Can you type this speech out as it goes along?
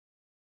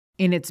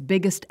In its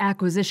biggest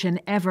acquisition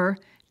ever,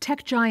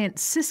 tech giant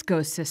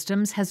Cisco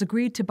Systems has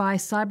agreed to buy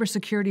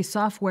cybersecurity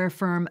software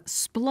firm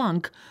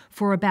Splunk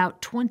for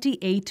about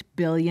 $28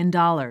 billion.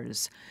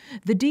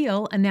 The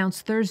deal,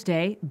 announced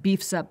Thursday,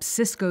 beefs up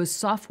Cisco's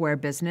software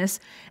business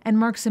and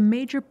marks a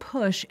major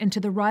push into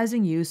the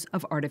rising use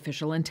of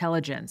artificial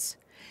intelligence.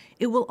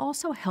 It will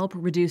also help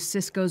reduce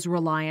Cisco's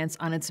reliance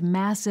on its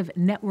massive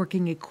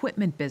networking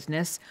equipment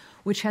business,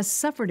 which has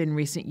suffered in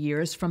recent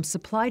years from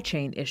supply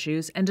chain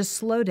issues and a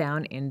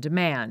slowdown in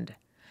demand.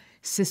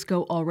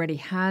 Cisco already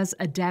has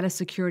a data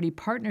security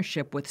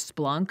partnership with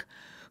Splunk,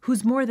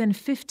 whose more than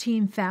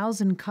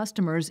 15,000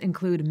 customers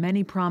include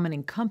many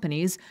prominent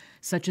companies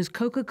such as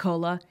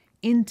Coca-Cola,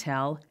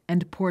 Intel,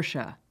 and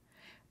Porsche.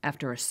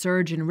 After a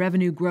surge in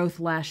revenue growth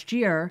last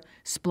year,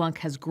 Splunk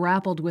has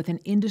grappled with an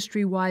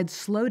industry-wide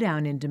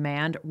slowdown in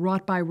demand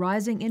wrought by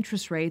rising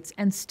interest rates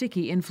and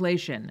sticky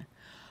inflation.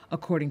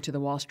 According to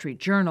the Wall Street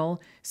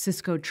Journal,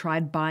 Cisco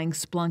tried buying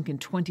Splunk in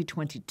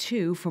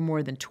 2022 for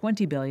more than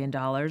 $20 billion,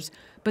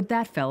 but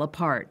that fell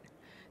apart.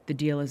 The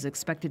deal is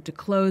expected to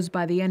close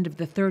by the end of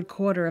the third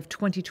quarter of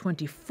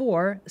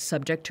 2024,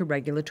 subject to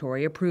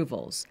regulatory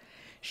approvals.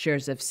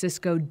 Shares of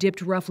Cisco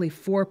dipped roughly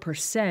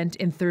 4%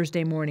 in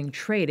Thursday morning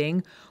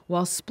trading,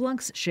 while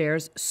Splunk's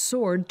shares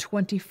soared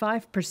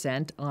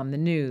 25% on the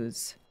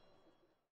news.